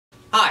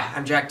Hi,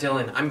 I'm Jack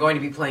Dillon. I'm going to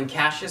be playing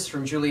Cassius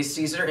from Julius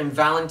Caesar and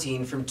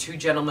Valentine from Two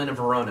Gentlemen of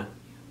Verona.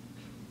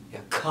 Yeah,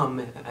 come,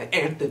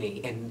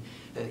 Anthony and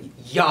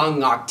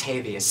young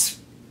Octavius.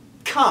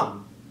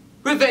 Come,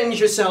 revenge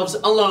yourselves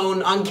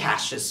alone on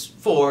Cassius,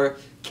 for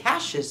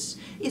Cassius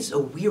is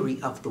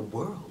aweary of the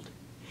world,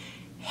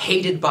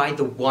 hated by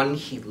the one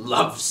he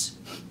loves,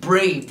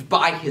 braved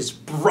by his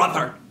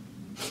brother,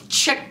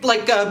 checked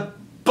like a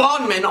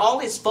bondman, all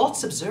his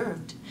faults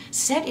observed,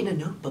 set in a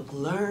notebook,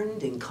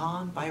 learned and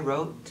conned by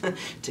rote,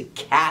 to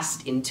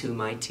cast into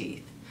my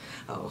teeth.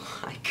 Oh,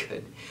 I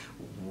could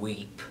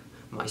weep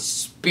my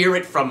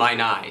spirit from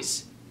mine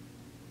eyes.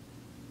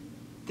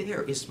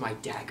 There is my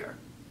dagger,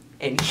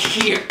 and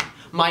here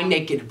my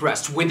naked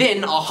breast,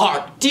 within a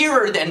heart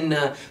dearer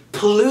than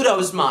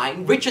Pluto's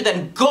mine, richer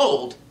than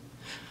gold.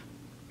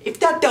 If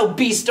that thou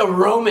be'st a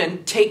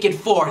Roman, take it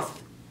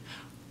forth.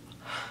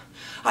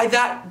 I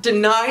that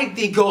denied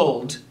thee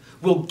gold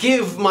will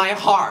give my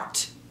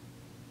heart.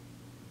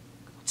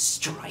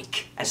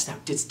 Strike, as thou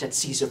didst at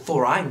Caesar,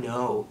 for I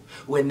know,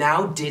 when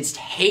thou didst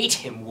hate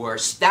him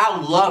worse,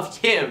 thou loved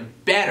him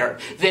better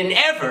than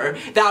ever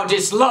thou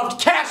didst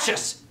loved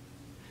Cassius.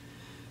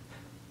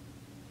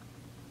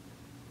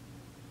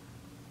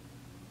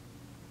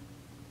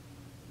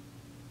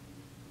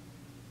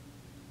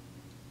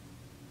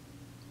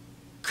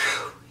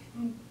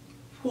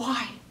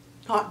 Why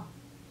not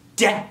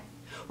death,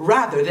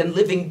 rather than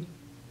living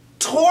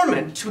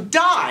torment? To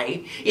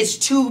die is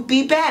to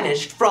be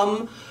banished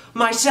from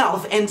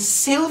myself, and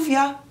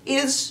Sylvia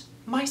is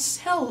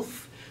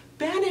myself.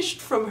 Banished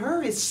from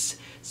her is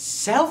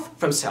self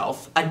from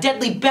self, a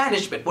deadly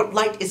banishment. What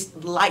light is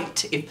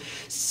light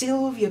if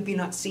Sylvia be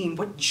not seen?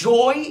 What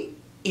joy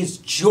is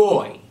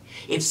joy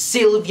if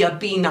Sylvia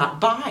be not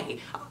by?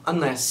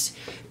 Unless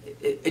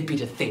it be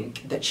to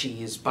think that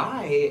she is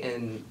by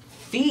and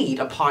feed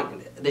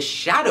upon the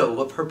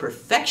shadow of her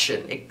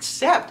perfection,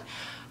 except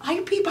I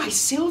be by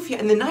Sylvia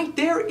in the night.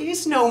 There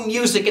is no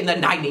music in the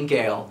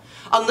nightingale.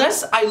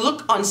 Unless I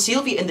look on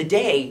Sylvia in the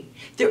day,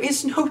 there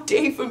is no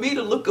day for me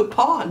to look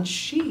upon.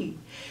 She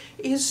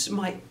is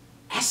my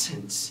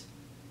essence.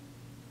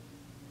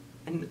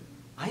 And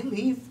I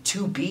leave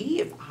to be,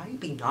 if I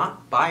be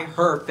not by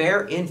her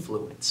fair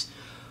influence,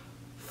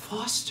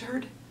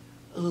 fostered,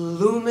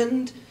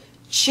 illumined,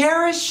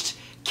 cherished,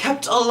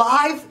 kept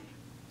alive.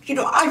 You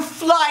know, I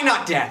fly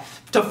not death.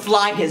 To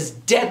fly his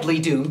deadly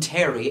doom,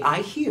 tarry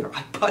I here.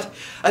 I but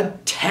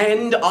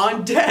attend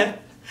on death.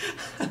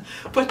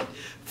 But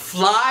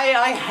fly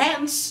I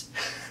hence.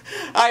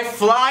 I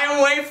fly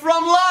away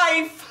from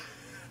life.